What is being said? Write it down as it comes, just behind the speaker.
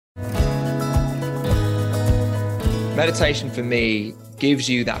Meditation for me gives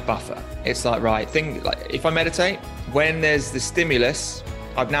you that buffer. It's like, right, if I meditate, when there's the stimulus,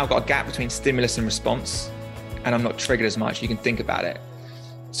 I've now got a gap between stimulus and response, and I'm not triggered as much. You can think about it.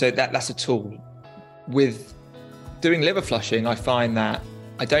 So that's a tool. With doing liver flushing, I find that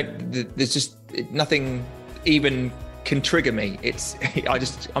there's just nothing even can trigger me. I'm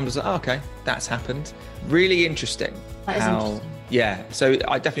just like, oh, okay, that's happened. Really interesting. That is interesting. Yeah. So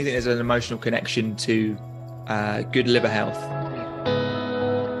I definitely think there's an emotional connection to good liver health.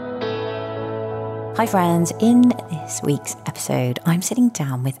 Hi friends, in this week's episode, I'm sitting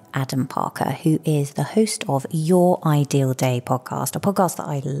down with Adam Parker, who is the host of Your Ideal Day podcast, a podcast that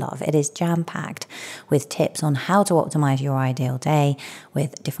I love. It is jam-packed with tips on how to optimize your ideal day,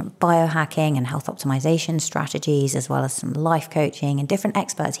 with different biohacking and health optimization strategies, as well as some life coaching and different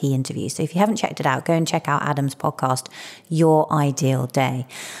experts he interviews. So if you haven't checked it out, go and check out Adam's podcast, Your Ideal Day.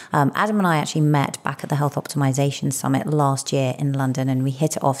 Adam and I actually met back at the Health Optimization Summit last year in London, and we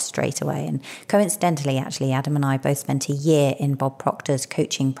hit it off straight away. And coincidentally, actually, Adam and I both spent a year in Bob Proctor's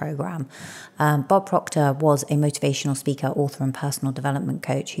coaching program. Bob Proctor was a motivational speaker, author, and personal development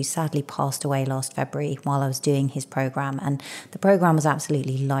coach who sadly passed away last February while I was doing his program. And the program was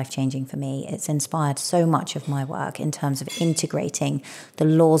absolutely life-changing for me. It's inspired so much of my work in terms of integrating the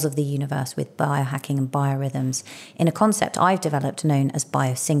laws of the universe with biohacking and biorhythms in a concept I've developed known as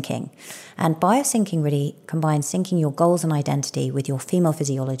biosyncing. And biosyncing really combines syncing your goals and identity with your female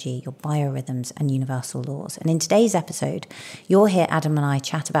physiology, your biorhythms, and universal laws. And in today's episode, you'll hear Adam and I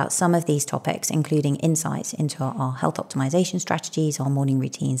chat about some of these topics, including insights into our health optimization strategies, our morning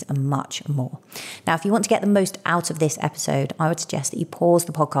routines, and much more. Now, if you want to get the most out of this episode, I would suggest that you pause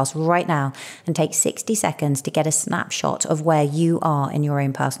the podcast right now and take 60 seconds to get a snapshot of where you are in your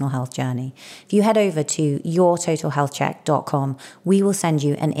own personal health journey. If you head over to yourtotalhealthcheck.com, we will send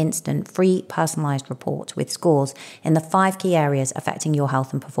you an instant free personalized report with scores in the 5 key areas affecting your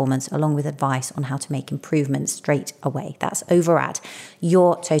health and performance, along with advice on how to make improvements straight away. That's over at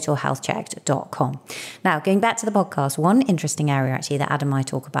yourtotalhealthcheck.com. Now, going back to the podcast, one interesting area actually that Adam and I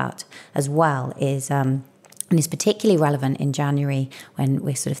talk about as well is and is particularly relevant in January when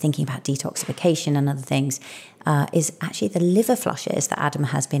we're sort of thinking about detoxification and other things, is actually the liver flushes that Adam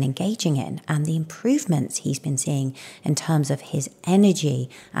has been engaging in and the improvements he's been seeing in terms of his energy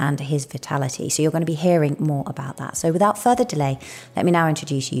and his vitality. So you're going to be hearing more about that. So without further delay, let me now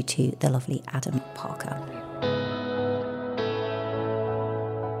introduce you to the lovely Adam Parker.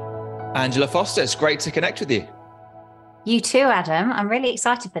 Angela Foster, it's great to connect with you. You too, Adam. I'm really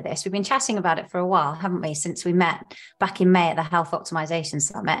excited for this. We've been chatting about it for a while, haven't we, since we met back in May at the Health Optimization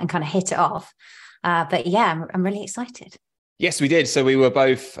Summit and kind of hit it off. But yeah, I'm really excited. Yes, we did. So we were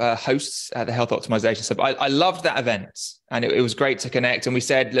both hosts at the Health Optimization Summit. I loved that event, and it was great to connect. And we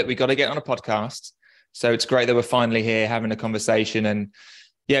said, look, we got to get on a podcast. So it's great that we're finally here having a conversation, and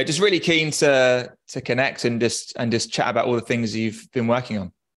yeah, just really keen to connect and just chat about all the things you've been working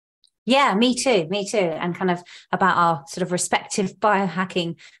on. Yeah, me too. And kind of about our sort of respective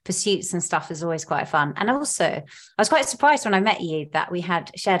biohacking pursuits and stuff is always quite fun. And also, I was quite surprised when I met you that we had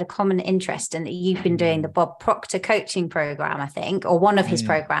shared a common interest in that you've been doing the Bob Proctor coaching program, I think, or one of his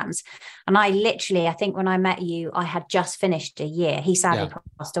programs. And I think when I met you, I had just finished a year. He sadly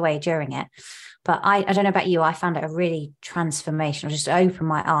passed away during it. But I don't know about you, I found it a really transformational, just opened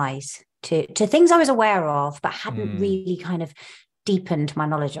my eyes to things I was aware of, but hadn't really kind of deepened my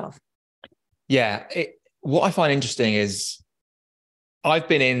knowledge of. Yeah. What I find interesting is I've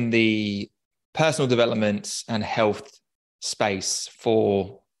been in the personal development and health space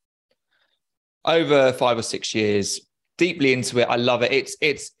for over 5 or 6 years, deeply into it. I love it.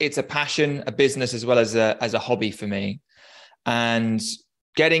 It's a passion, a business, as well as a hobby for me. And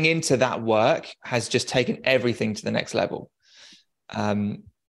getting into that work has just taken everything to the next level.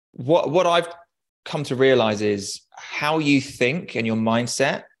 What I've come to realize is how you think and your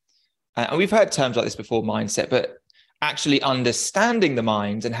mindset. And we've heard terms like this before, mindset, but actually understanding the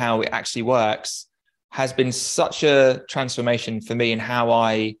mind and how it actually works has been such a transformation for me in how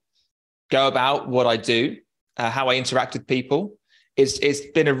I go about what I do, how I interact with people. It's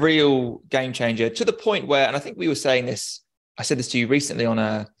been a real game changer to the point where, and I think we were saying this, I said this to you recently on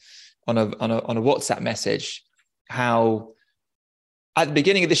a WhatsApp message, how at the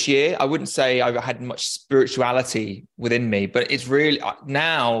beginning of this year, I wouldn't say I had much spirituality within me, but it's really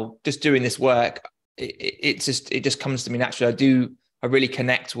now just doing this work. It just comes to me naturally. I really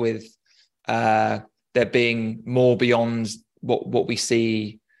connect with there being more beyond what we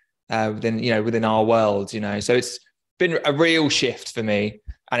see within our world. So it's been a real shift for me,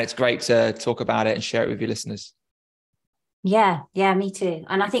 and it's great to talk about it and share it with your listeners. Yeah, yeah, me too.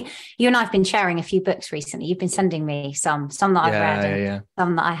 And I think you and I have been sharing a few books recently. You've been sending me some that I've read Yeah, and yeah,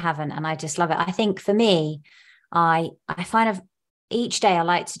 some that I haven't, and I just love it. I think for me, I find of each day I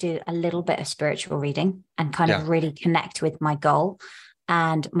like to do a little bit of spiritual reading and kind yeah, of really connect with my goal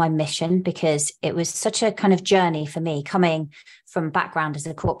and my mission, because it was such a kind of journey for me coming from background as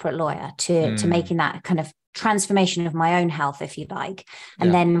a corporate lawyer to mm, making that kind of transformation of my own health, if you like,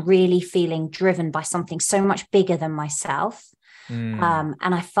 and yeah, then really feeling driven by something so much bigger than myself. mm,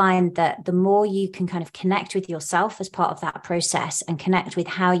 And I find that the more you can kind of connect with yourself as part of that process and connect with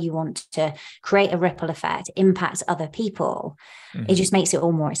how you want to create a ripple effect, impact other people, it mhm. just makes it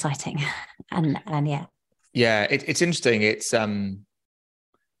all more exciting. And yeah. Yeah. It's interesting.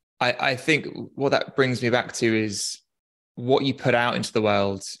 I think what that brings me back to is what you put out into the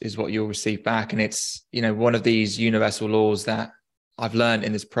world is what you'll receive back. And it's, one of these universal laws that I've learned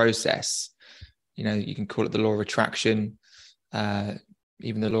in this process. You can call it the law of attraction, uh,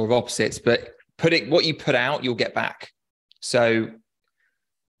 even the law of opposites, but what you put out, you'll get back. So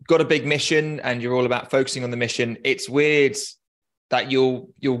got a big mission and you're all about focusing on the mission. It's weird that you'll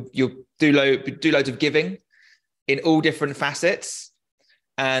do loads of giving in all different facets.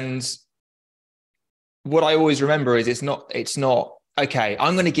 And what I always remember is it's not okay,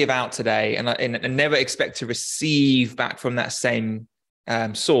 I'm going to give out today and never expect to receive back from that same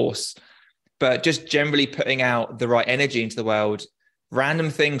source, but just generally putting out the right energy into the world. Random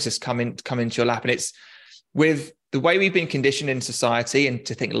things just come into your lap. And it's with the way we've been conditioned in society and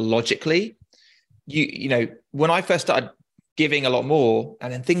to think logically, when I first started giving a lot more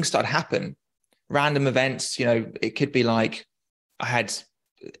and then things started to happen, random events, it could be like I had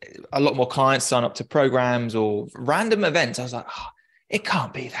a lot more clients sign up to programs or random events. I was like, oh, it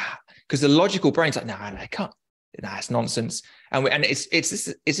can't be that, because the logical brain's like, no, it can't. Nah, it's nonsense. And it's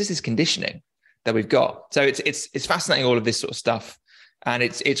this conditioning that we've got. So it's fascinating, all of this sort of stuff. And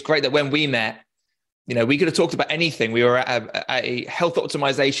it's great that when we met, we could have talked about anything. We were at a health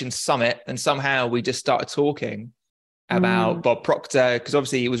optimization summit, and somehow we just started talking about Bob Proctor, because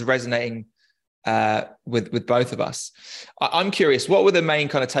obviously it was resonating with both of us. I'm curious, what were the main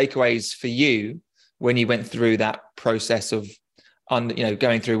kind of takeaways for you when you went through that process of,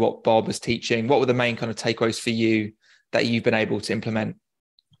 going through what Bob was teaching? What were the main kind of takeaways for you that you've been able to implement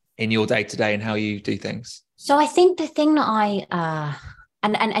in your day to day and how you do things? So I think the thing that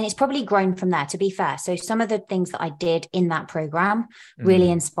and it's probably grown from there, to be fair. So some of the things that I did in that program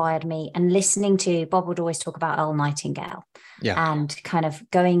really inspired me. And listening to Bob would always talk about Earl Nightingale, Yeah. and kind of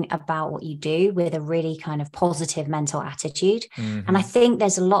going about what you do with a really kind of positive mental attitude. Mm-hmm. And I think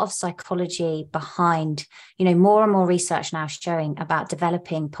there's a lot of psychology behind, more and more research now showing about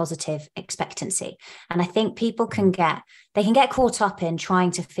developing positive expectancy. And I think people can get caught up in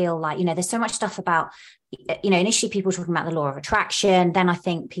trying to feel like, there's so much stuff about, initially people were talking about the law of attraction. Then I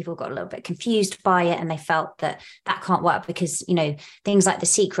think people got a little bit confused by it, and they felt that can't work because, things like The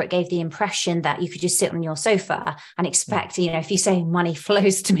Secret gave the impression that you could just sit on your sofa and expect, if you say money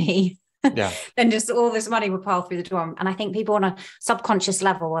flows to me, yeah, then just all this money would pile through the door. And I think people on a subconscious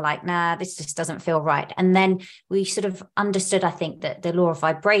level were like, nah, this just doesn't feel right. And then we sort of understood, I think, that the law of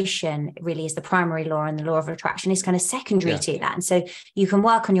vibration really is the primary law, and the law of attraction is kind of secondary to that. And so you can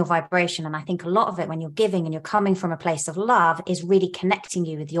work on your vibration. And I think a lot of it, when you're giving and you're coming from a place of love, is really connecting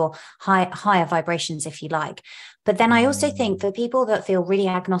you with your higher vibrations, if you like. But then I also think for people that feel really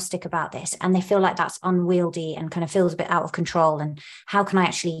agnostic about this and they feel like that's unwieldy and kind of feels a bit out of control, and how can I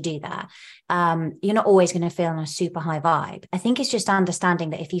actually do that? You're not always going to feel on a super high vibe. I think it's just understanding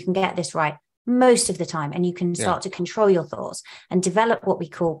that if you can get this right most of the time, and you can start to control your thoughts and develop what we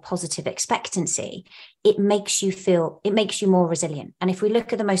call positive expectancy, it makes you more resilient. And if we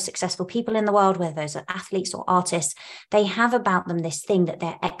look at the most successful people in the world, whether those are athletes or artists, they have about them this thing that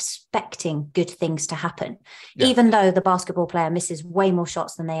they're expecting good things to happen. Even though the basketball player misses way more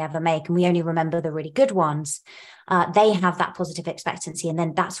shots than they ever make, and we only remember the really good ones, they have that positive expectancy, and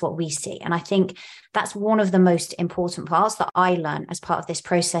then that's what we see. And I think that's one of the most important parts that I learned as part of this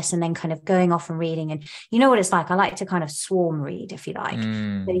process, and then kind of going off and reading. And you know what it's like, I like to kind of swarm read, if you like.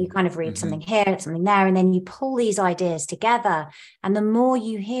 So you kind of read something here, something there, and then you pull these ideas together. And the more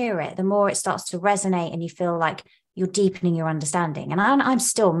you hear it, the more it starts to resonate, and you feel like you're deepening your understanding. And I'm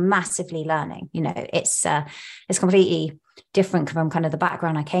still massively learning. It's completely different from kind of the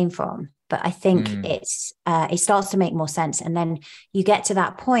background I came from. But I think it starts to make more sense. And then you get to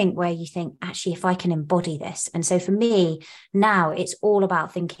that point where you think, actually, if I can embody this. And so for me now, it's all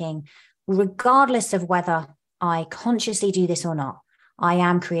about thinking, regardless of whether I consciously do this or not, I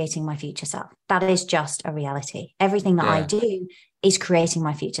am creating my future self. That is just a reality. Everything that I do is creating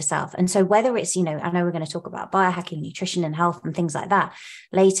my future self. And so whether it's, I know we're going to talk about biohacking, nutrition and health and things like that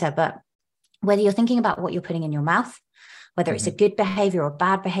later, but whether you're thinking about what you're putting in your mouth, whether it's a good behavior or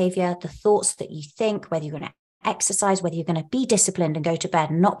bad behavior, the thoughts that you think, whether you're going to exercise, whether you're going to be disciplined and go to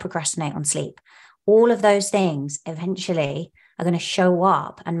bed and not procrastinate on sleep, all of those things eventually are going to show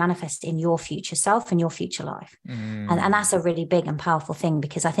up and manifest in your future self and your future life. And that's a really big and powerful thing,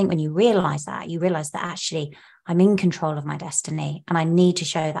 because I think when you realize that actually I'm in control of my destiny, and I need to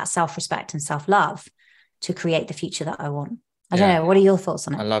show that self-respect and self-love to create the future that I want. I don't know. What are your thoughts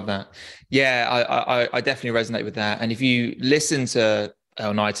on it? I love that. Yeah, I definitely resonate with that. And if you listen to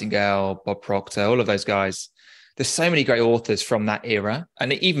Elle Nightingale, Bob Proctor, all of those guys, there's so many great authors from that era,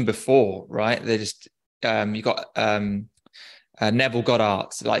 and even before, right? They're just you got Neville Goddard,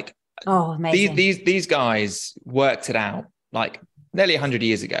 like amazing. These guys worked it out like nearly 100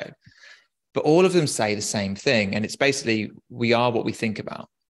 years ago, but all of them say the same thing, and it's basically we are what we think about,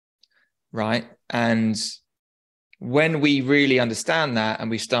 right? And when we really understand that and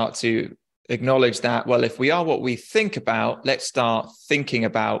we start to acknowledge that, well, if we are what we think about, let's start thinking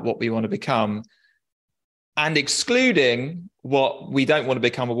about what we want to become, and excluding what we don't want to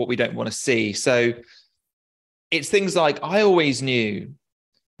become or what we don't want to see. So it's things like, I always knew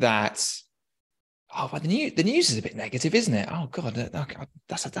that, but the news is a bit negative, isn't it? Oh God,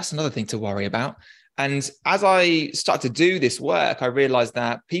 that's another thing to worry about. And as I start to do this work, I realized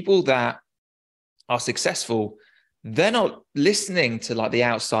that people that are successful, they're not listening to like the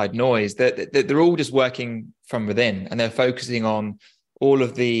outside noise. They're all just working from within, and they're focusing on all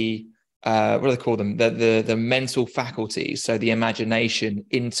of the what do they call them? The mental faculties. So the imagination,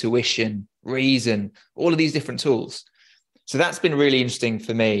 intuition, reason, all of these different tools. So that's been really interesting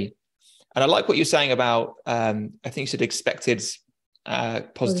for me. And I like what you're saying about, I think you said expected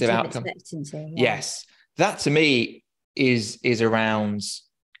positive outcome. Yes. That to me is around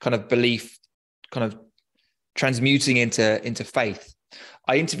kind of belief, kind of transmuting into faith.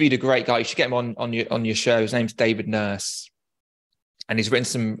 I interviewed a great guy. You should get him on your show. His name's David Nurse. And he's written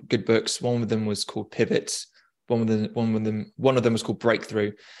some good books. One of them was called Pivots. One of them was called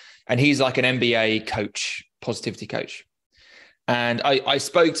Breakthrough. And he's like an MBA coach, positivity coach. And I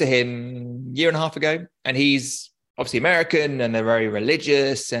spoke to him a year and a half ago, and he's obviously American, and they're very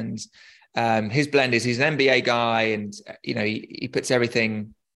religious. And his blend is he's an MBA guy, and he puts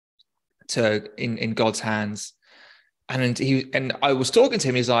everything in God's hands. And I was talking to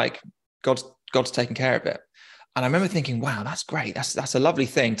him. He's like, God's taking care of it. And I remember thinking, wow, that's great. That's a lovely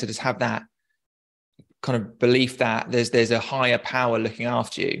thing to just have that kind of belief that there's a higher power looking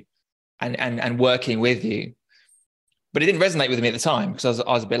after you and working with you. But it didn't resonate with me at the time, because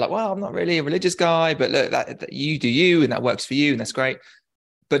I was a bit like, well, I'm not really a religious guy, but look, that you do you, and that works for you, and that's great.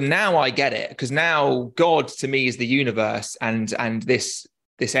 But now I get it, because now God to me is the universe and this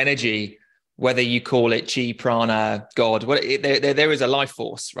energy, whether you call it chi, prana, God, there is a life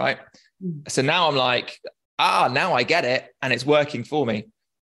force, right? So now I'm like, now I get it, and it's working for me.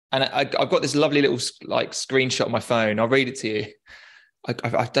 And I've got this lovely little like screenshot on my phone. I'll read it to you.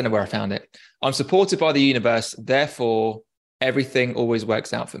 I don't know where I found it. I'm supported by the universe, therefore everything always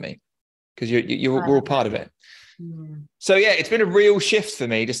works out for me, because we're all part of it. So yeah, it's been a real shift for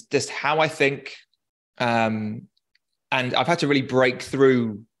me, just how I think, and I've had to really break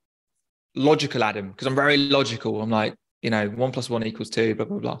through logical Adam, because I'm very logical. I'm like, 1 + 1 = 2, blah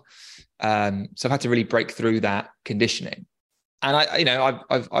blah blah. So I've had to really break through that conditioning, and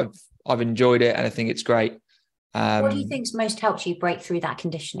I've enjoyed it, and I think it's great. What do you think's most helped you break through that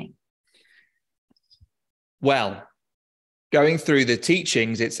conditioning? Well, going through the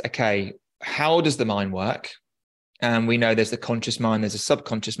teachings, it's okay, how does the mind work? And we know there's the conscious mind, there's a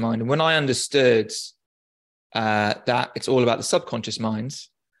subconscious mind. And when I understood that it's all about the subconscious minds,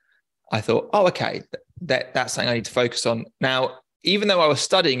 I thought, okay, that's something I need to focus on. Now, even though I was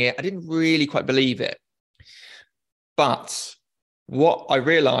studying it, I didn't really quite believe it. But what I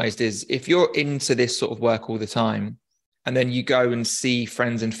realized is, if you're into this sort of work all the time, and then you go and see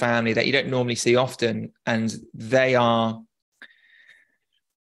friends and family that you don't normally see often, and they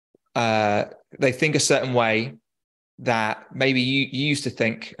think a certain way that maybe you used to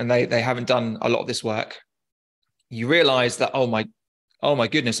think, and they haven't done a lot of this work, you realize that, oh my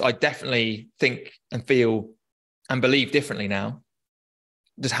goodness, I definitely think and feel and believe differently now,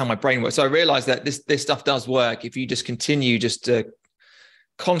 just how my brain works. So I realized that this stuff does work if you just continue just to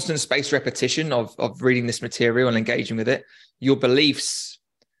constant spaced repetition of reading this material and engaging with it. Your beliefs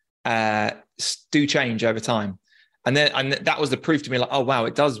do change over time. And that was the proof to me, like, oh wow,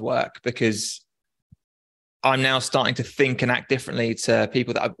 it does work, because I'm now starting to think and act differently to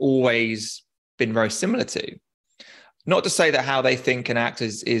people that I've always been very similar to. Not to say that how they think and act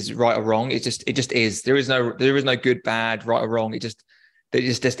is right or wrong. It just is. There is no good, bad, right or wrong. It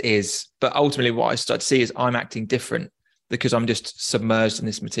just is. But ultimately what I start to see is I'm acting different because I'm just submerged in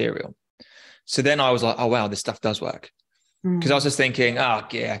this material. So then I was like, oh, wow, this stuff does work. Because I was just thinking, oh,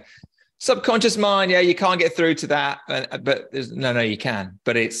 yeah, subconscious mind. Yeah, you can't get through to that. But there's no, you can.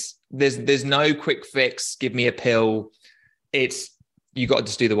 But there's no quick fix. Give me a pill. You got to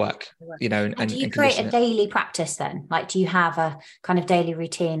just do the work, And do you create a daily practice then? Like, do you have a kind of daily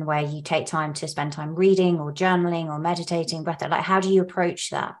routine where you take time to spend time reading or journaling or meditating, breath? Like, how do you approach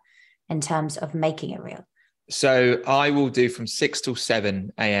that in terms of making it real? So I will do from 6 till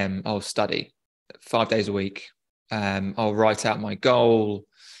 7 a.m. I'll study 5 days a week. I'll write out my goal.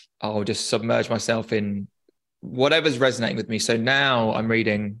 I'll just submerge myself in whatever's resonating with me. So now I'm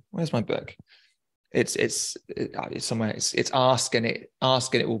reading, where's my book? It's somewhere. It's ask and it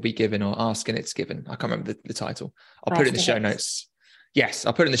will be given, or ask and it's given. I can't remember the title. I'll put it in the show notes. Yes,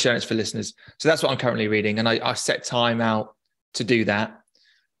 I'll put it in the show notes for listeners. So that's what I'm currently reading. And I set time out to do that.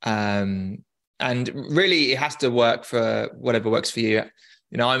 And really it has to work for whatever works for you.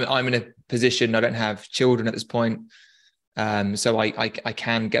 I'm in a position, I don't have children at this point. So I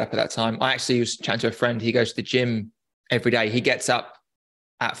can get up at that time. I actually was chatting to a friend. He goes to the gym every day. He gets up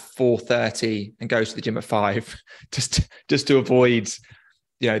at 4:30 and goes to the gym at 5 just to avoid,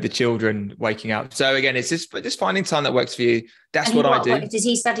 the children waking up. So again, it's just finding time that works for you. That's what I do. Does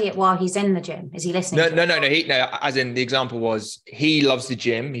he study it while he's in the gym? Is he listening? No. As in the example was, he loves the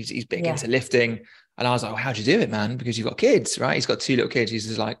gym. He's big into lifting. And I was like, well, how'd you do it, man? Because you've got kids, right? He's got 2 little kids. He's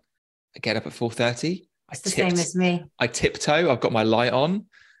just like, I get up at 4:30. It's the same as me. I tiptoe. I've got my light on.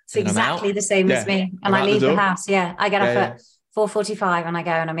 It's exactly the same as me. And I leave the house. Yeah. I get up at 4:45 and I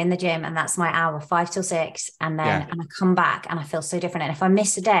go and I'm in the gym, and that's my hour, 5 till 6. And then and I come back and I feel so different. And if I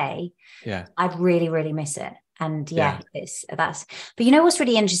miss a day, I'd really, really miss it. And but what's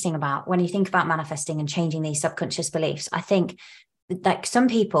really interesting about when you think about manifesting and changing these subconscious beliefs, I think like some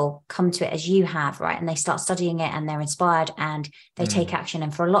people come to it as you have, right? And they start studying it and they're inspired and they take action.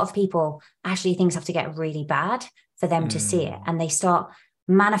 And for a lot of people, actually things have to get really bad for them to see it. And they start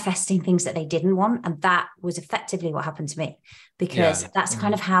manifesting things that they didn't want. And that was effectively what happened to me, because that's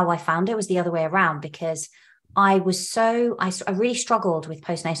kind of how I found it. Was the other way around, because I really struggled with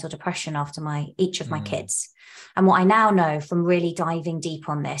postnatal depression after each of my kids. And what I now know from really diving deep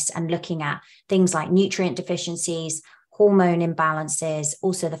on this and looking at things like nutrient deficiencies, hormone imbalances,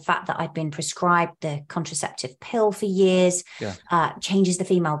 also the fact that I'd been prescribed the contraceptive pill for years, changes the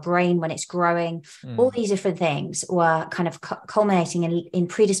female brain when it's growing. All these different things were kind of culminating in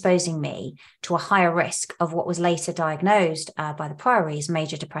predisposing me to a higher risk of what was later diagnosed by the Priory as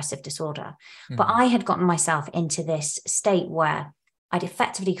major depressive disorder. But I had gotten myself into this state where I'd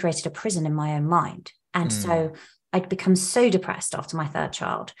effectively created a prison in my own mind. And so I'd become so depressed after my 3rd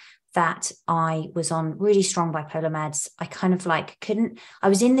child that I was on really strong bipolar meds. I kind of I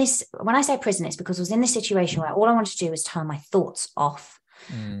was in this, when I say prison, it's because I was in this situation where all I wanted to do was turn my thoughts off.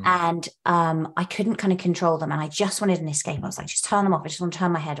 And I couldn't kind of control them. And I just wanted an escape. I was like, just turn them off. I just want to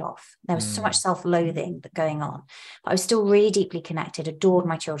turn my head off. There was so much self-loathing going on, but I was still really deeply connected, adored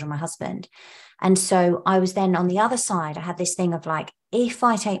my children, my husband. And so I was then on the other side. I had this thing of like, if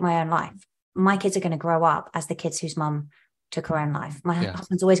I take my own life, my kids are going to grow up as the kids whose mum took her own life. My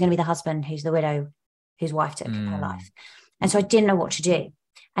husband's always going to be the husband who's the widow whose wife took her life. And so I didn't know what to do.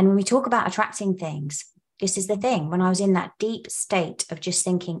 And when we talk about attracting things, this is the thing. When I was in that deep state of just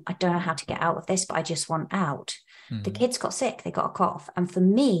thinking, I don't know how to get out of this, but I just want out. The kids got sick. They got a cough. And for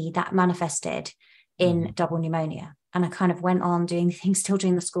me, that manifested in double pneumonia. And I kind of went on doing things, still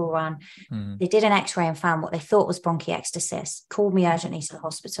doing the school run. They did an x-ray and found what they thought was bronchiectasis, called me urgently to the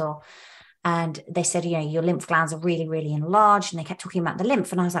hospital. And they said, your lymph glands are really, really enlarged. And they kept talking about the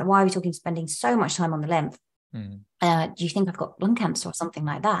lymph. And I was like, why are we spending so much time on the lymph? Do you think I've got lung cancer or something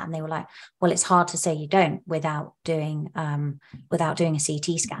like that? And they were like, well, it's hard to say you don't without doing a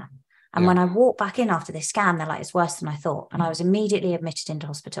CT scan. And when I walked back in after this scan, they're like, it's worse than I thought. And I was immediately admitted into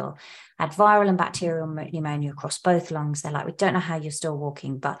hospital. I had viral and bacterial pneumonia across both lungs. They're like, we don't know how you're still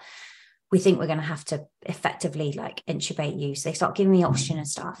walking, but we think we're going to have to effectively intubate you. So they start giving me oxygen and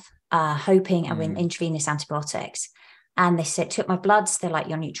stuff, hoping, and with intravenous antibiotics. And they took my bloods. They're like,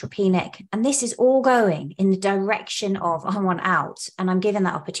 you're neutropenic. And this is all going in the direction of, I want out. And I'm given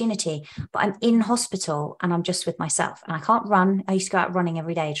that opportunity, but I'm in hospital and I'm just with myself and I can't run. I used to go out running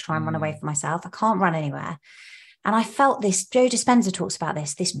every day to try and run away from myself. I can't run anywhere. And I felt this, Joe Dispenza talks about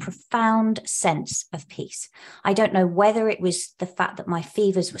this profound sense of peace. I don't know whether it was the fact that my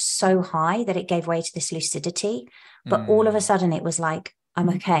fevers were so high that it gave way to this lucidity, but all of a sudden it was like, I'm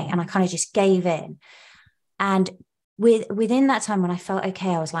okay. And I kind of just gave in. And within that time when I felt okay,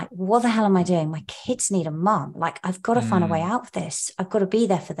 I was like, what the hell am I doing? My kids need a mum. Like, I've got to find a way out of this. I've got to be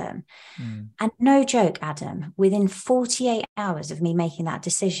there for them. And no joke, Adam, within 48 hours of me making that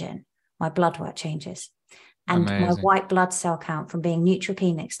decision, my blood work changes. And Amazing. My white blood cell count from being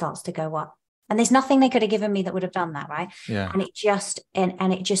neutropenic starts to go up. And there's nothing they could have given me that would have done that, right? Yeah. And it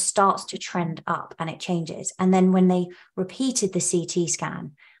just starts to trend up and it changes. And then when they repeated the CT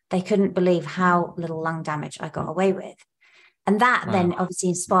scan, they couldn't believe how little lung damage I got away with. And that then obviously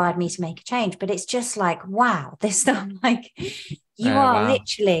inspired me to make a change. But it's just like, wow, this stuff, like you are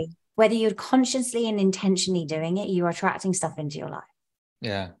literally, whether you're consciously and intentionally doing it, you are attracting stuff into your life.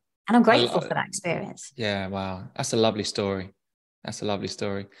 Yeah. And I'm grateful for that experience. Yeah. Wow. That's a lovely story. That's a lovely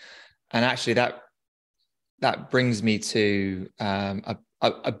story. And actually that brings me to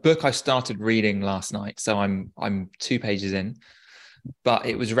a book I started reading last night. So I'm 2 pages in, but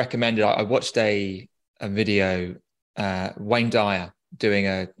it was recommended. I watched a video, Wayne Dyer doing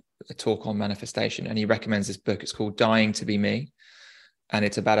a talk on manifestation, and he recommends this book. It's called Dying to Be Me. And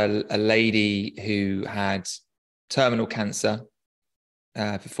it's about a lady who had terminal cancer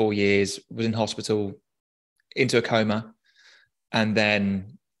for 4 years, was in hospital, into a coma, and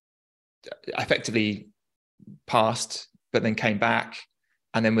then effectively passed, but then came back.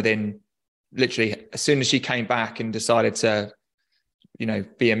 And then within literally, as soon as she came back and decided to,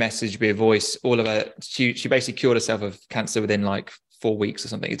 be a message, be a voice, all of her, she basically cured herself of cancer within like 4 weeks or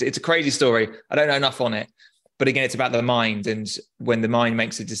something. It's a crazy story. I don't know enough on it, but again, it's about the mind. And when the mind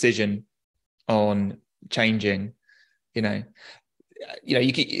makes a decision on changing, you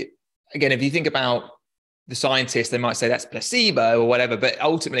again, if you think about the scientists, they might say that's placebo or whatever, but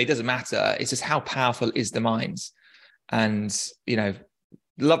ultimately it doesn't matter. It's just how powerful is the mind. And,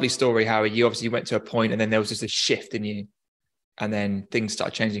 lovely story, how you obviously went to a point and then there was just a shift in you. And then things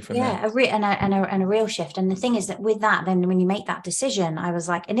start changing from there. And a real shift. And the thing is that with that, then when you make that decision, I was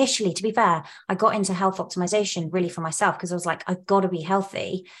like, initially, to be fair, I got into health optimization really for myself, because I was like, I've got to be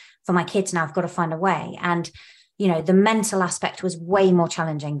healthy for my kids now. I've got to find a way. And, the mental aspect was way more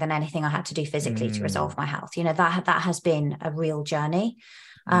challenging than anything I had to do physically to resolve my health. That has been a real journey.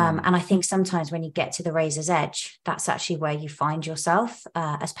 And I think sometimes when you get to the razor's edge, that's actually where you find yourself,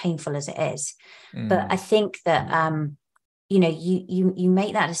 as painful as it is. But I think that, you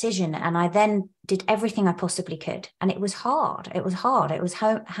make that decision, and I then did everything I possibly could. And it was hard. It was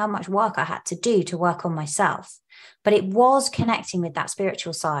how much work I had to do to work on myself. But it was connecting with that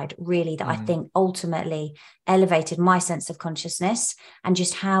spiritual side, really, that I think ultimately elevated my sense of consciousness and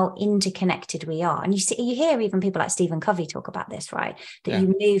just how interconnected we are. And you hear even people like Stephen Covey talk about this, right? That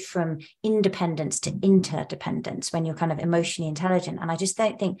you move from independence to interdependence when you're kind of emotionally intelligent. And I just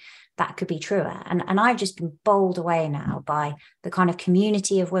don't think that could be truer. And I've just been bowled away now by the kind of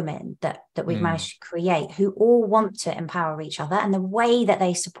community of women that we've managed to create, who all want to empower each other, and the way that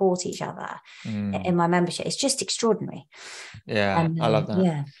they support each other in my membership is just extraordinary. I love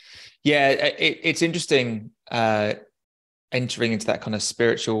that. It's interesting entering into that kind of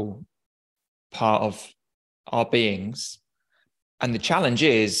spiritual part of our beings, and the challenge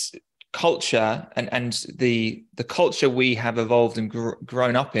is culture and the culture we have evolved and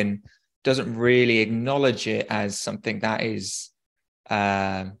grown up in doesn't really acknowledge it as something that is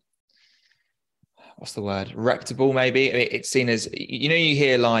what's the word, reputable, maybe. I mean, it's seen as, you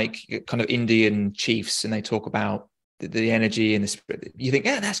hear like kind of Indian chiefs and they talk about the energy and the spirit. You think,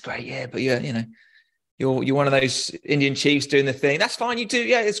 yeah, that's great, yeah, but you're one of those Indian chiefs doing the thing. That's fine, you do,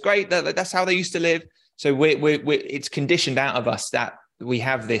 yeah, it's great. That's how they used to live. So it's conditioned out of us that we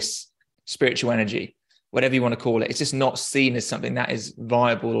have this spiritual energy, whatever you want to call it. It's just not seen as something that is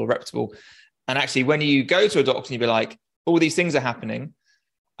viable or reputable. And actually, when you go to a doctor and you be like, all these things are happening,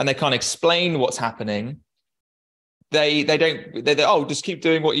 and they can't explain what's happening, they oh, just keep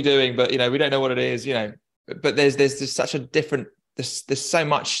doing what you're doing, but we don't know what it is, But there's such a different, there's so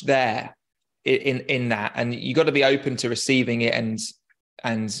much there in that, and you got to be open to receiving it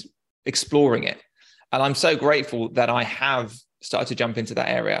and exploring it. And I'm so grateful that I have started to jump into that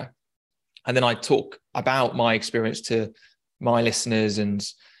area. And then I talk about my experience to my listeners and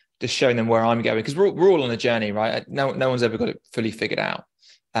just showing them where I'm going, because we're all on a journey, right? No one's ever got it fully figured out.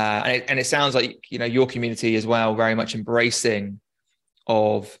 And it sounds like, your community as well, very much embracing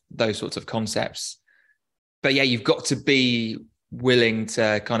of those sorts of concepts. But yeah, you've got to be willing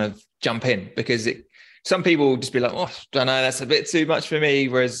to kind of jump in, because some people will just be like, oh, I don't know, that's a bit too much for me.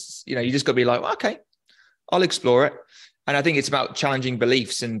 Whereas, you just got to be like, well, okay, I'll explore it. And I think it's about challenging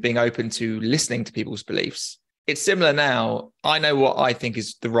beliefs and being open to listening to people's beliefs. It's similar now. I know what I think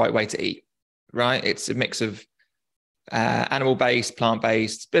is the right way to eat, right? It's a mix of animal-based,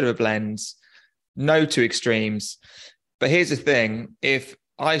 plant-based, bit of a blend, no two extremes. But here's the thing. If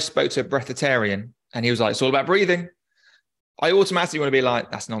I spoke to a breatharian and he was like, it's all about breathing, I automatically want to be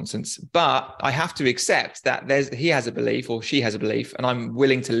like, that's nonsense. But I have to accept that he has a belief or she has a belief, and I'm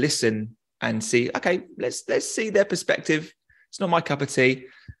willing to listen and see, okay, let's see their perspective. It's not my cup of tea,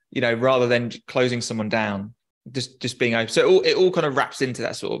 rather than closing someone down, just being open. So it all kind of wraps into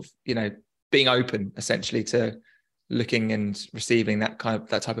that sort of, being open essentially to looking and receiving that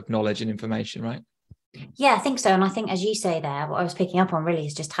type of knowledge and information, right? Yeah, I think so. And I think, as you say there, what I was picking up on really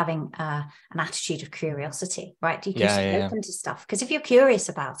is just having an attitude of curiosity, right? You can open to stuff, because if you're curious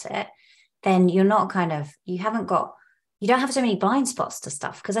about it, then you're not you don't have so many blind spots to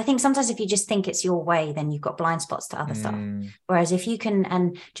stuff. Because I think sometimes if you just think it's your way, then you've got blind spots to other stuff. Whereas if you can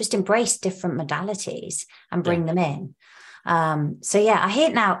and just embrace different modalities and bring them in. So yeah, I hear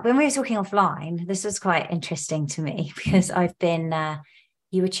it now. When we were talking offline, this was quite interesting to me, because I've been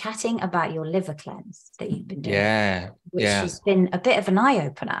you were chatting about your liver cleanse that you've been doing, which has been a bit of an eye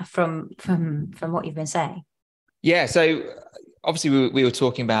opener from what you've been saying. Yeah. So obviously we were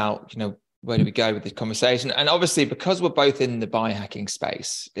talking about, where do we go with this conversation? And obviously, because we're both in the biohacking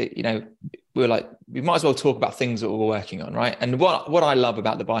space, we were like, we might as well talk about things that we're working on, right? And what I love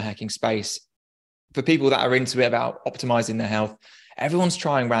about the biohacking space, for people that are into it, about optimizing their health, everyone's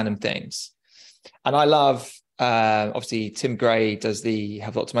trying random things. And I love, obviously, Tim Gray does the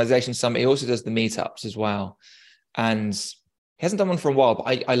Health Optimization Summit. He also does the meetups as well. And he hasn't done one for a while,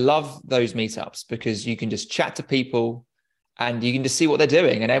 but I love those meetups, because you can just chat to people and you can just see what they're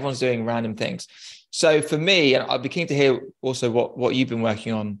doing, and everyone's doing random things. So for me, and I'd be keen to hear also what you've been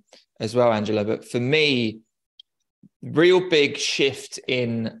working on as well, Angela, but for me, real big shift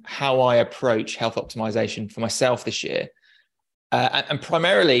in how I approach health optimization for myself this year. And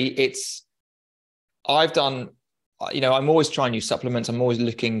primarily I'm always trying new supplements. I'm always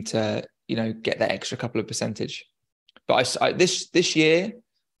looking to, get that extra couple of percentage. But this year,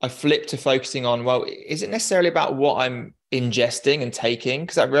 I flipped to focusing on, well, is it necessarily about what I'm ingesting and taking?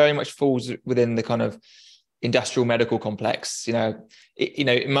 Because that very much falls within the kind of industrial medical complex.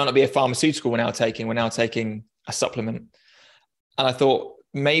 It might not be a pharmaceutical we're now taking a supplement. And I thought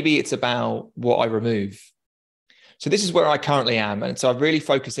maybe it's about what I remove. So this is where I currently am. And so I'm really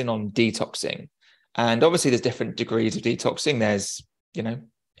focusing on detoxing. And obviously there's different degrees of detoxing. There's,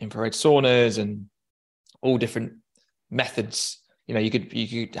 infrared saunas and all different methods. You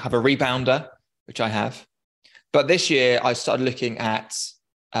could have a rebounder, which I have. But this year I started looking at,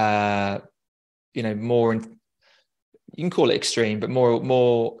 more, you can call it extreme, but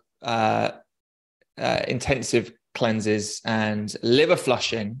more intensive cleanses, and liver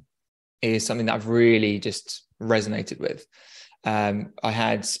flushing is something that I've really just resonated with. I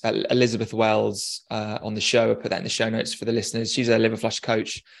had Elizabeth Wells on the show. I put that in the show notes for the listeners. She's a liver flush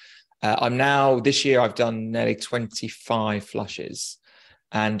coach. This year I've done nearly 25 flushes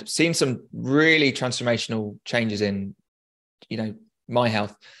and seen some really transformational changes in, my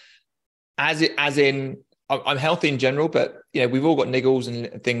health. As in, I'm healthy in general, but we've all got niggles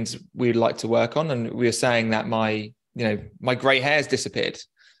and things we'd like to work on. And we were saying that my gray hair's disappeared.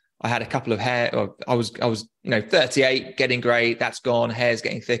 I had a couple of hair, or I was 38, getting gray. That's gone. Hair's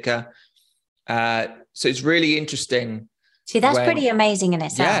getting thicker. So it's really interesting. See, that's pretty amazing in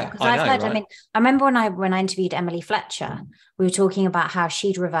itself. Yeah, I know, right? I remember when I interviewed Emily Fletcher, we were talking about how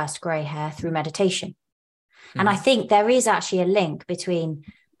she'd reversed grey hair through meditation. And I think there is actually a link between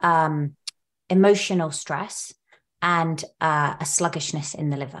emotional stress and a sluggishness in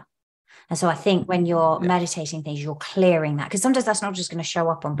the liver. And so I think when you're meditating things, you're clearing that, because sometimes that's not just going to show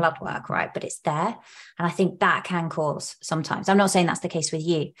up on blood work, right? But it's there. And I think that can cause sometimes, I'm not saying that's the case with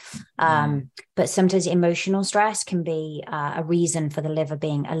you, but sometimes emotional stress can be a reason for the liver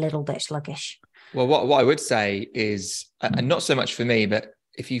being a little bit sluggish. Well, what I would say is, and not so much for me, but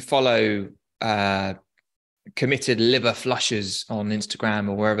if you follow committed liver flushers on Instagram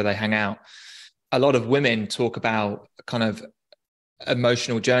or wherever they hang out, a lot of women talk about kind of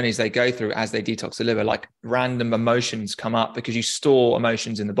emotional journeys they go through as they detox the liver. Like random emotions come up because you store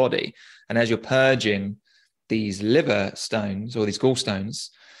emotions in the body, and as you're purging these liver stones or these gallstones,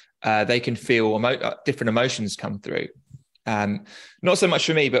 they can feel different emotions come through. Not so much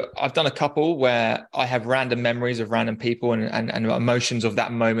for me, but I've done a couple where I have random memories of random people and emotions of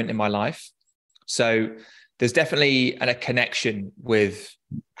that moment in my life. So there's definitely a connection with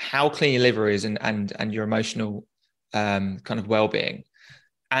how clean your liver is and your emotional kind of well-being.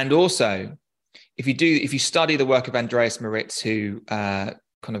 And also, if you study the work of Andreas Moritz, who kind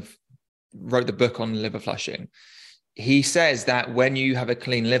of wrote the book on liver flushing, he says that when you have a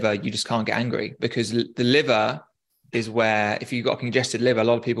clean liver, you just can't get angry, because the liver is where, if you've got a congested liver, a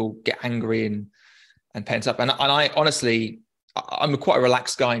lot of people get angry and pent up. And I honestly, I'm quite a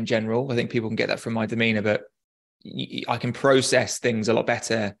relaxed guy in general. I think people can get that from my demeanor, but I can process things a lot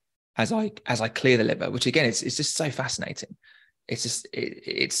better as I clear the liver, which again, it's just so fascinating.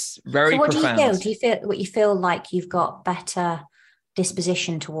 It's very profound. Do you feel like you've got better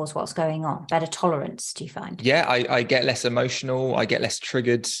disposition towards what's going on, better tolerance, do you find? Yeah, I get less emotional, I get less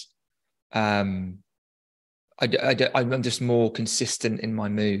triggered. I'm just more consistent in my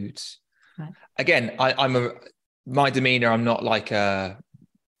moods. Right. Again, my demeanor, I'm not like a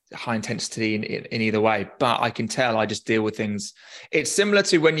high intensity in either way, but I can tell I just deal with things. It's similar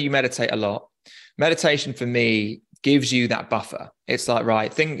to when you meditate a lot. Meditation for me gives you that buffer. It's like,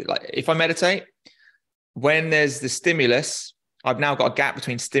 right, if I meditate, when there's the stimulus, I've now got a gap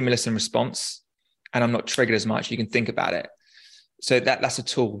between stimulus and response, and I'm not triggered as much. You can think about it. So that's a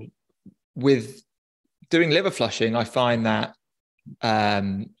tool. With doing liver flushing, I find that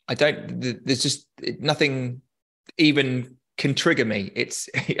there's just nothing even can trigger me.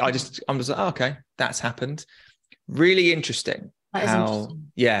 I'm just like, oh, okay, that's happened. Really interesting. Interesting.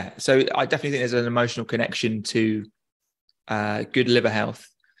 Yeah. So I definitely think there's an emotional connection to good liver health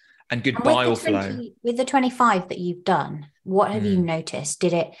and good bile flow. With the 25 that you've done, what have you noticed?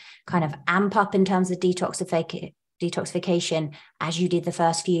 Did it kind of amp up in terms of detoxification as you did the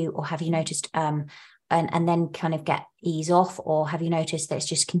first few, or have you noticed and then kind of ease off, or have you noticed that it's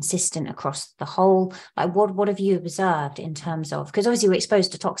just consistent across the whole? Like what have you observed in terms of, because obviously we're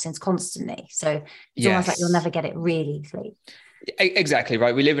exposed to toxins constantly, so it's almost like you'll never get it really clean. Exactly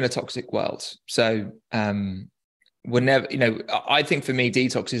right. We live in a toxic world, so we're never, I think for me,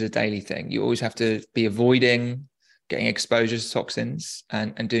 detox is a daily thing. You always have to be avoiding getting exposure to toxins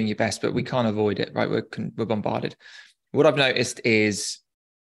and doing your best, but we can't avoid it, right? We're bombarded. What I've noticed is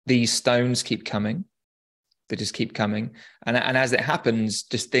these stones keep coming. They just keep coming. And as it happens,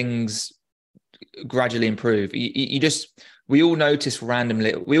 just things gradually improve. We all notice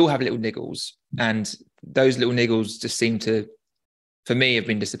we all have little niggles, and those little niggles just seem to, for me, have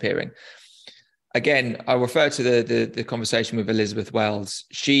been disappearing. Again, I refer to the conversation with Elizabeth Wells.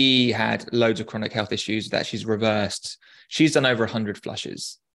 She had loads of chronic health issues that she's reversed. She's done over 100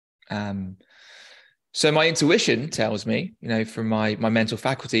 flushes. So my intuition tells me, from my mental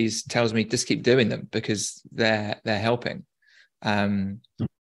faculties, tells me just keep doing them because they're helping.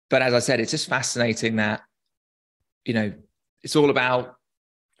 But as I said, it's just fascinating that, it's all about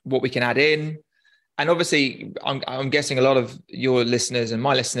what we can add in. And obviously, I'm guessing a lot of your listeners and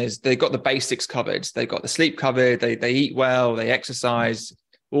my listeners, they've got the basics covered. They've got the sleep covered. They eat well. They exercise.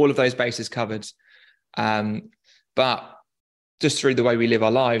 All of those bases covered. But just through the way we live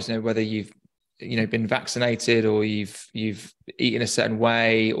our lives, whether you've been vaccinated, or you've eaten a certain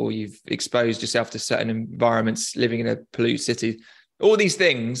way, or you've exposed yourself to certain environments, living in a polluted city, all these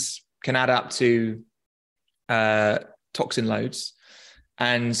things can add up to toxin loads.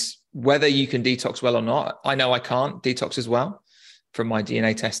 And whether you can detox well or not, I know I can't detox as well from my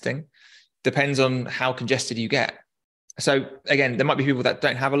DNA testing. Depends on how congested you get. So again, there might be people that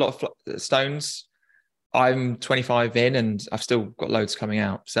don't have a lot of stones. I'm 25 in and I've still got loads coming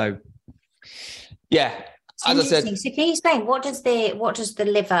out. So yeah, as I said. So can you explain what does the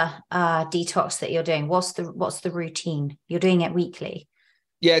liver detox that you're doing? What's the routine? You're doing it weekly?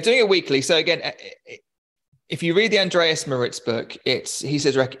 Yeah, doing it weekly. So again, if you read the Andreas Moritz book, he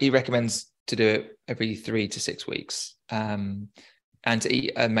says he recommends to do it every 3 to 6 weeks, and to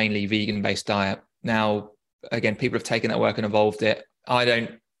eat a mainly vegan-based diet. Now, again, people have taken that work and evolved it. I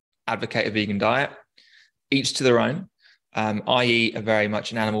don't advocate a vegan diet. Each to their own. I eat a very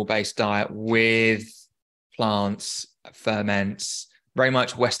much an animal-based diet with plants, ferments, very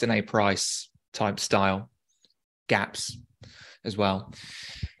much Weston A. Price type style, gaps as well.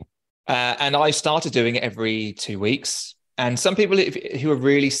 And I started doing it every 2 weeks. And some people who are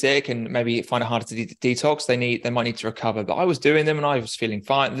really sick and maybe find it harder to detox, they might need to recover. But I was doing them and I was feeling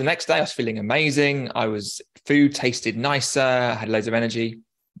fine. The next day I was feeling amazing. Food tasted nicer, I had loads of energy.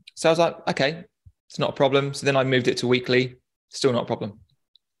 So I was like, okay, it's not a problem. So then I moved it to weekly, still not a problem.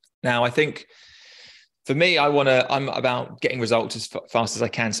 Now I think for me, I'm about getting results as fast as I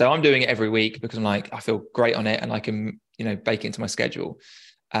can. So I'm doing it every week because I feel great on it and I can, bake it into my schedule.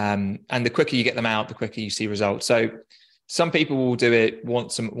 And the quicker you get them out, the quicker you see results. So some people will do it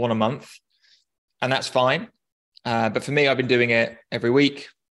one a month, and that's fine. But for me, I've been doing it every week,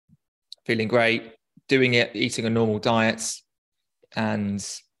 feeling great, doing it, eating a normal diet. And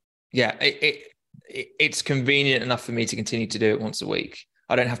yeah, it's convenient enough for me to continue to do it once a week.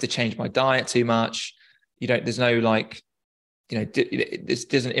 I don't have to change my diet too much. There's no like, this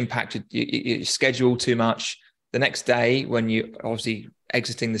doesn't impact your schedule too much. The next day, when you obviously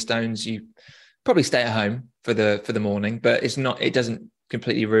exiting the stones, you probably stay at home for the morning, but it doesn't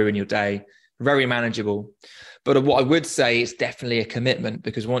completely ruin your day. Very manageable. But what I would say is definitely a commitment,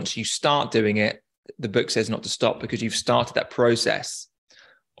 because once you start doing it, the book says not to stop, because you've started that process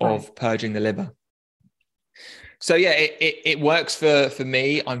of purging the liver. So yeah, it works for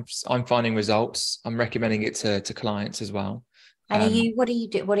me. I'm finding results. I'm recommending it to clients as well. And what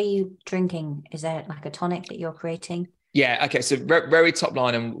are you drinking? Is there like a tonic that you're creating? Yeah. Okay. So very top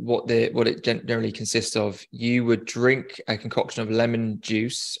line and what it generally consists of. You would drink a concoction of lemon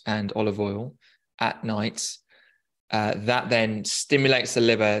juice and olive oil at night. That then stimulates the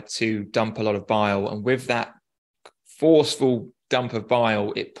liver to dump a lot of bile, and with that forceful dump of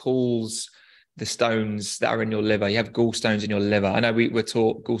bile, it pulls the stones that are in your liver. You have gallstones in your liver. I know we're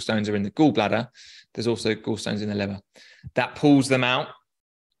taught gallstones are in the gallbladder. There's also gallstones in the liver. That pulls them out.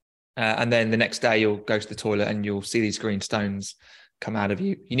 And then the next day you'll go to the toilet and you'll see these green stones come out of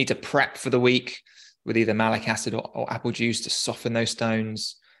you. You need to prep for the week with either malic acid or apple juice to soften those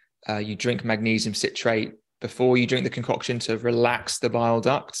stones. You drink magnesium citrate before you drink the concoction to relax the bile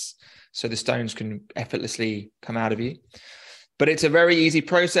ducts so the stones can effortlessly come out of you. But it's a very easy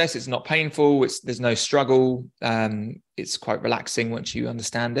process. It's not painful. There's no struggle. It's quite relaxing once you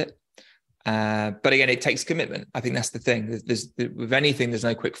understand it. But again, it takes commitment. I think that's the thing. With anything, there's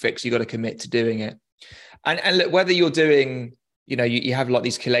no quick fix. You got to commit to doing it. And look, whether you're doing, you have like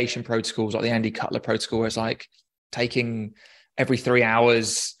these chelation protocols, like the Andy Cutler protocol, where it's like taking every 3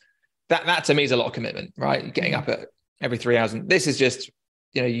 hours. That to me is a lot of commitment, right? Getting up at every 3 hours. And this is just,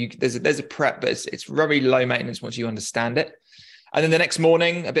 there's a prep, but it's very low maintenance once you understand it. And then the next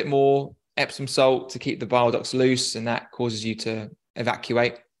morning, a bit more Epsom salt to keep the bile ducts loose, and that causes you to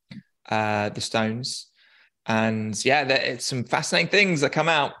evacuate the stones. And yeah, it's some fascinating things that come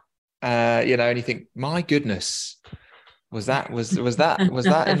out. And you think, my goodness, was that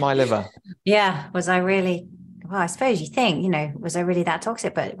in my liver? Yeah, was I really? Well, I suppose you think, was I really that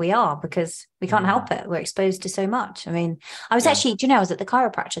toxic? But we are, because we can't help it. We're exposed to so much. I mean, I was actually, I was at the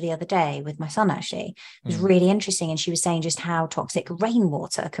chiropractor the other day with my son, actually. It was really interesting. And she was saying just how toxic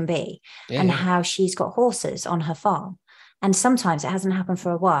rainwater can be, and how she's got horses on her farm. And sometimes it hasn't happened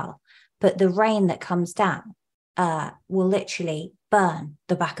for a while, but the rain that comes down will literally burn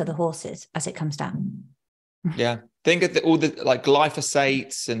the back of the horses as it comes down. Yeah. Think of all the like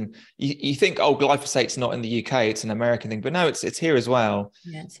glyphosates, and you think, glyphosate's not in the UK, it's an American thing, but no, it's here as well.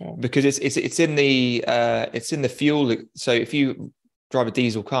 Yeah, it's here. Because it's in the fuel. So if you drive a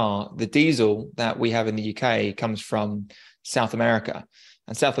diesel car, the diesel that we have in the UK comes from South America,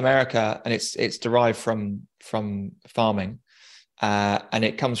 and it's derived from farming, and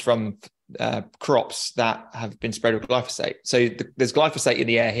it comes from crops that have been sprayed with glyphosate. So there's glyphosate in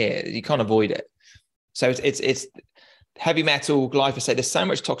the air here. You can't avoid it. So it's heavy metal, glyphosate. There's so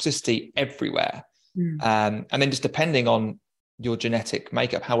much toxicity everywhere. And then just depending on your genetic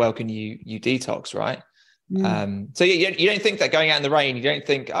makeup, how well can you detox, right? So you don't think that going out in the rain, you don't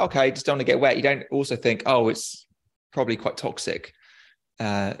think, okay, just don't want to get wet. You don't also think, it's probably quite toxic,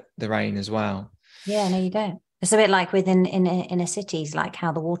 the rain as well. Yeah, no, you don't. It's a bit like within inner cities, like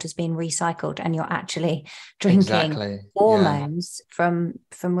how the water's been recycled, and you're actually drinking hormones from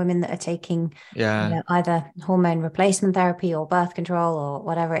women that are taking either hormone replacement therapy or birth control or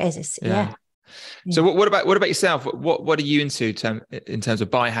whatever it is. So what about yourself? What are you into in terms of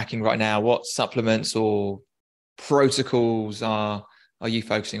biohacking right now? What supplements or protocols are you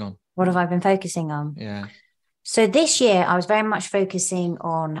focusing on? What have I been focusing on? Yeah. So this year I was very much focusing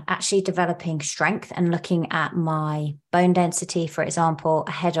on actually developing strength and looking at my bone density, for example,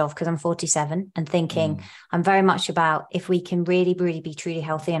 ahead of, because I'm 47, and thinking I'm very much about, if we can really, really be truly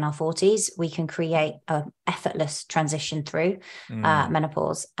healthy in our 40s, we can create a effortless transition through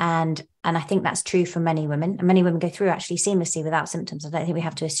menopause. And I think that's true for many women, and many women go through actually seamlessly without symptoms. I don't think we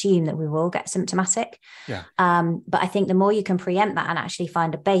have to assume that we will get symptomatic. Yeah. But I think the more you can preempt that and actually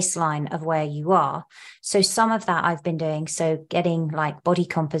find a baseline of where you are. So some of that I've been doing. So getting like body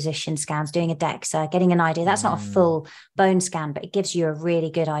composition scans, doing a DEXA, getting an idea. That's not a full bone scan, but it gives you a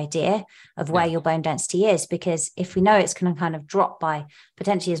really good idea of where your bone density is. Because if we know it's going to kind of drop by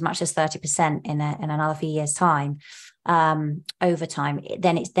potentially as much as 30% in another few years' time, over time,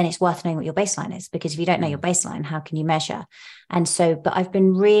 then it's worth knowing what your baseline is, because if you don't know your baseline, how can you measure? And so, but I've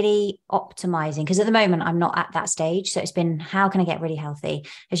been really optimizing, because at the moment I'm not at that stage. So it's been, how can I get really healthy?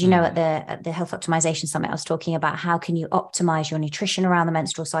 As you know, at the Health Optimization Summit, I was talking about how can you optimize your nutrition around the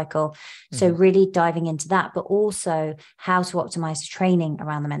menstrual cycle. So really diving into that, but also how to optimize the training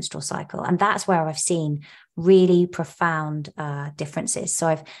around the menstrual cycle. And that's where I've seen really profound differences. So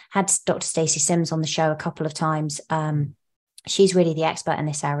I've had Dr. Stacey Sims on the show a couple of times. She's really the expert in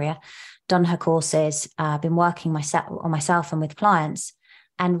this area, done her courses, been working on myself and with clients,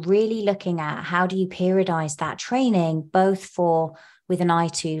 and really looking at how do you periodize that training, both with an eye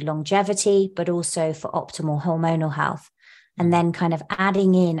to longevity, but also for optimal hormonal health. And then kind of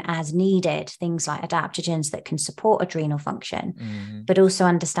adding in as needed things like adaptogens that can support adrenal function, but also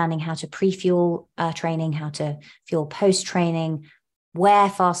understanding how to pre-fuel training, how to fuel post-training, where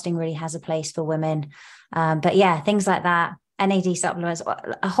fasting really has a place for women. But yeah, things like that. NAD supplements,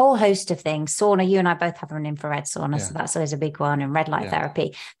 a whole host of things. Sauna, you and I both have an infrared sauna, so that's always a big one, and red light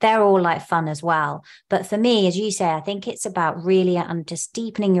therapy. They're all like fun as well. But for me, as you say, I think it's about really just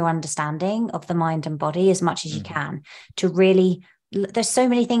deepening your understanding of the mind and body as much as you can, to really, there's so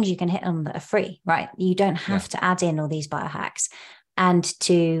many things you can hit on that are free, right? You don't have to add in all these biohacks, and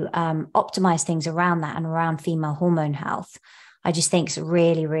to optimize things around that and around female hormone health. I just think it's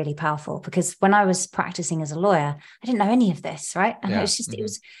really, really powerful, because when I was practicing as a lawyer, I didn't know any of this, right? And it was just,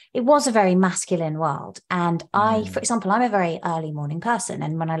 it was a very masculine world. And I, for example, I'm a very early morning person.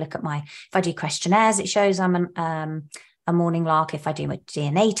 And when I look at if I do questionnaires, it shows I'm a morning lark. If I do a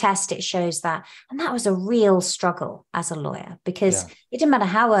DNA test, it shows that. And that was a real struggle as a lawyer, because it didn't matter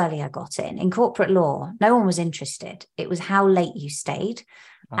how early I got in corporate law, no one was interested. It was how late you stayed.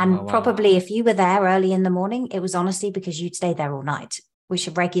 And probably if you were there early in the morning, it was honestly because you'd stay there all night, which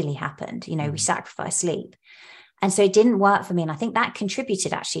regularly happened. You know, we sacrifice sleep. And so it didn't work for me. And I think that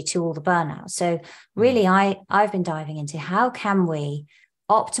contributed actually to all the burnout. So really, I've been diving into how can we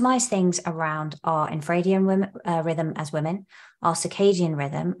optimize things around our infradian rhythm as women, our circadian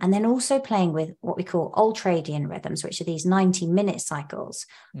rhythm, and then also playing with what we call ultradian rhythms, which are these 90-minute cycles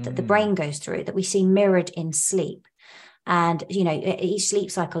that the brain goes through, that we see mirrored in sleep. And, you know, each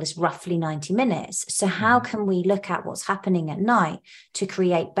sleep cycle is roughly 90 minutes. So how can we look at what's happening at night to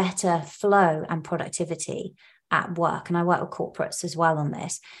create better flow and productivity at work? And I work with corporates as well on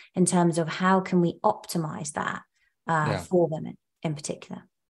this, in terms of how can we optimize that for women in particular.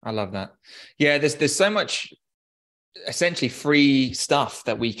 I love that. Yeah, there's so much essentially free stuff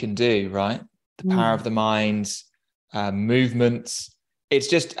that we can do, right? The power of the mind, movements. It's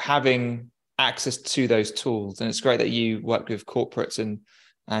just having access to those tools. And it's great that you work with corporates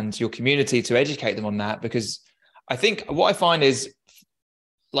and your community to educate them on that, because I think what I find is,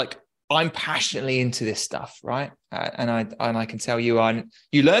 like, I'm passionately into this stuff, right? And I can tell you,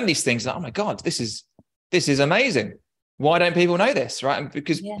 you learn these things, like, oh my God, this is amazing. Why don't people know this, right?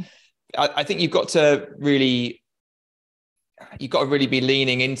 Because I think you've got to really be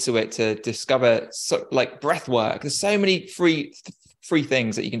leaning into it to discover, like breath work. There's so many free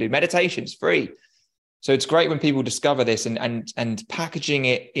things that you can do. Meditation's free. So it's great when people discover this and packaging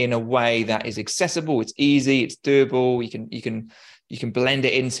it in a way that is accessible. It's easy, it's doable. You can blend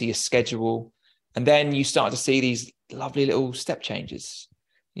it into your schedule. And then you start to see these lovely little step changes,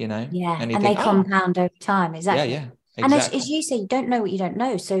 you know? Yeah. And they compound over time. Exactly. Yeah. Exactly. And as you say, you don't know what you don't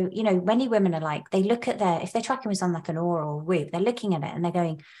know. So, you know, many women are like, they look at if they're tracking with something like an Oura or Whoop, they're looking at it and they're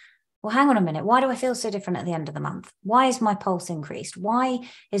going, well, hang on a minute. Why do I feel so different at the end of the month? Why is my pulse increased? Why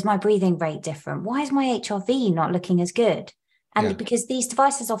is my breathing rate different? Why is my HRV not looking as good? And because these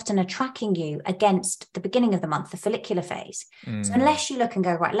devices often are tracking you against the beginning of the month, the follicular phase. So unless you look and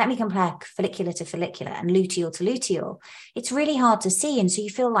go, right, let me compare follicular to follicular and luteal to luteal, it's really hard to see. And so you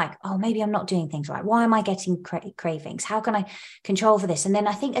feel like, oh, maybe I'm not doing things right. Why am I getting cravings? How can I control for this? And then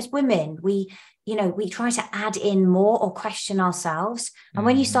I think as women, we try to add in more or question ourselves. And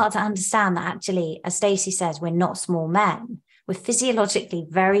when you start to understand that actually, as Stacey says, we're not small men, we're physiologically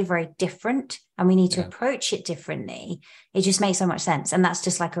very, very different, and we need to approach it differently. It just makes so much sense. And that's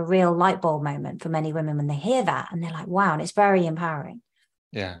just like a real light bulb moment for many women when they hear that, and they're like, wow, and it's very empowering.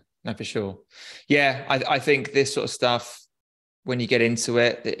 Yeah, no, for sure. Yeah, I think this sort of stuff, when you get into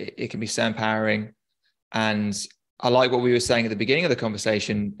it, it can be so empowering. And I like what we were saying at the beginning of the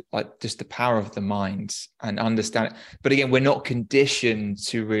conversation, like just the power of the mind and understand it. But again, we're not conditioned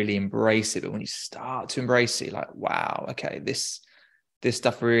to really embrace it. But when you start to embrace it, you're like, wow, okay, this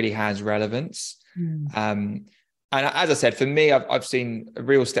stuff really has relevance. And as I said, for me, I've seen a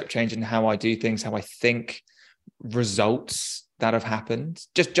real step change in how I do things, how I think, results that have happened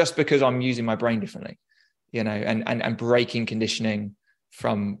just because I'm using my brain differently. and breaking conditioning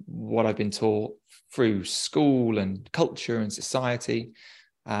from what I've been taught through school and culture and society.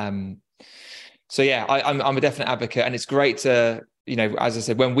 So yeah, I'm a definite advocate, and it's great to, as I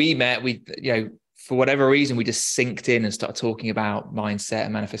said, when we met, we, for whatever reason, we just synced in and started talking about mindset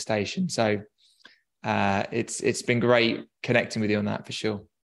and manifestation. So it's been great connecting with you on that for sure.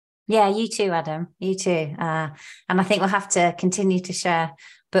 Yeah, you too, Adam. You too. And I think we'll have to continue to share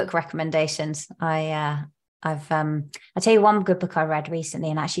book recommendations. I'll tell you one good book I read recently,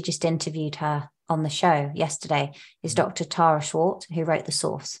 and actually just interviewed her on the show yesterday, is Dr. Tara Swart, who wrote The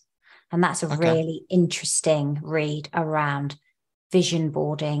Source. And that's a really interesting read around vision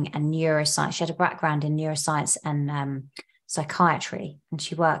boarding and neuroscience. She had a background in neuroscience and psychiatry, and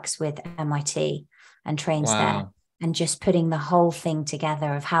she works with MIT and trains there. And just putting the whole thing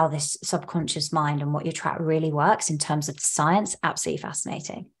together of how this subconscious mind and what you track really works in terms of science, absolutely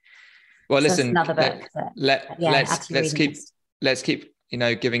fascinating. Well, so listen, another book. Let's keep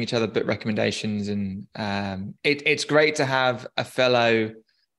giving each other book recommendations, and it's great to have a fellow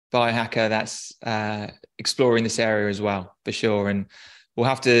biohacker that's exploring this area as well, for sure. And we'll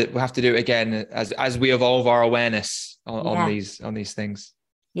have to do it again as we evolve our awareness on these things.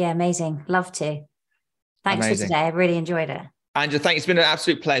 Yeah, amazing. Love to. Thanks for today. I really enjoyed it. Andrew, thanks. It's been an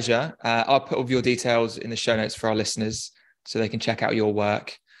absolute pleasure. I'll put all of your details in the show notes for our listeners so they can check out your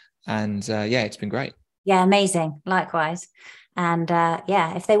work. And it's been great. Yeah, amazing. Likewise. And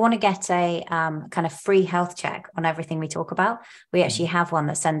if they want to get a kind of free health check on everything we talk about, we actually have one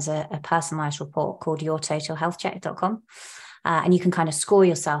that sends a personalized report called yourtotalhealthcheck.com. And you can kind of score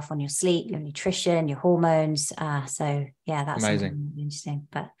yourself on your sleep, your nutrition, your hormones. That's amazing. Interesting.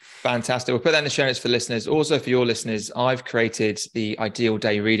 But fantastic. We'll put that in the show notes for listeners. Also, for your listeners, I've created the Ideal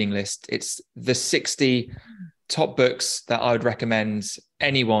Day reading list. It's the 60 top books that I would recommend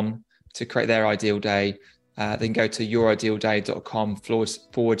anyone to create their ideal day. They can go to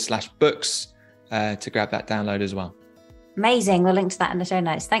youridealday.com/books to grab that download as well. Amazing. We'll link to that in the show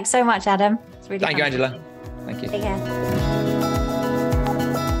notes. Thanks so much, Adam. It's really Thank you, Angela. Thank you. Take care.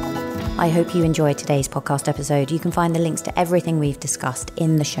 I hope you enjoyed today's podcast episode. You can find the links to everything we've discussed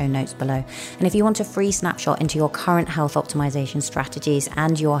in the show notes below. And if you want a free snapshot into your current health optimization strategies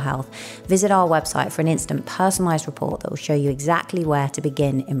and your health, visit our website for an instant personalized report that will show you exactly where to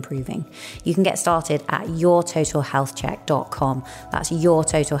begin improving. You can get started at yourtotalhealthcheck.com. That's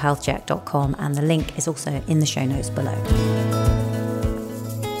yourtotalhealthcheck.com, and the link is also in the show notes below.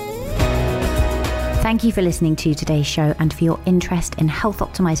 Thank you for listening to today's show and for your interest in health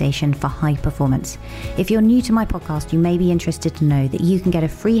optimization for high performance. If you're new to my podcast, you may be interested to know that you can get a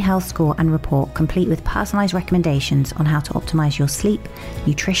free health score and report complete with personalized recommendations on how to optimize your sleep,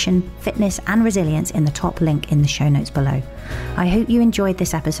 nutrition, fitness, and resilience in the top link in the show notes below. I hope you enjoyed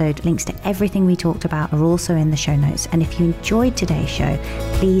this episode. Links to everything we talked about are also in the show notes. And if you enjoyed today's show,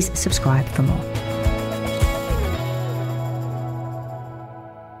 please subscribe for more.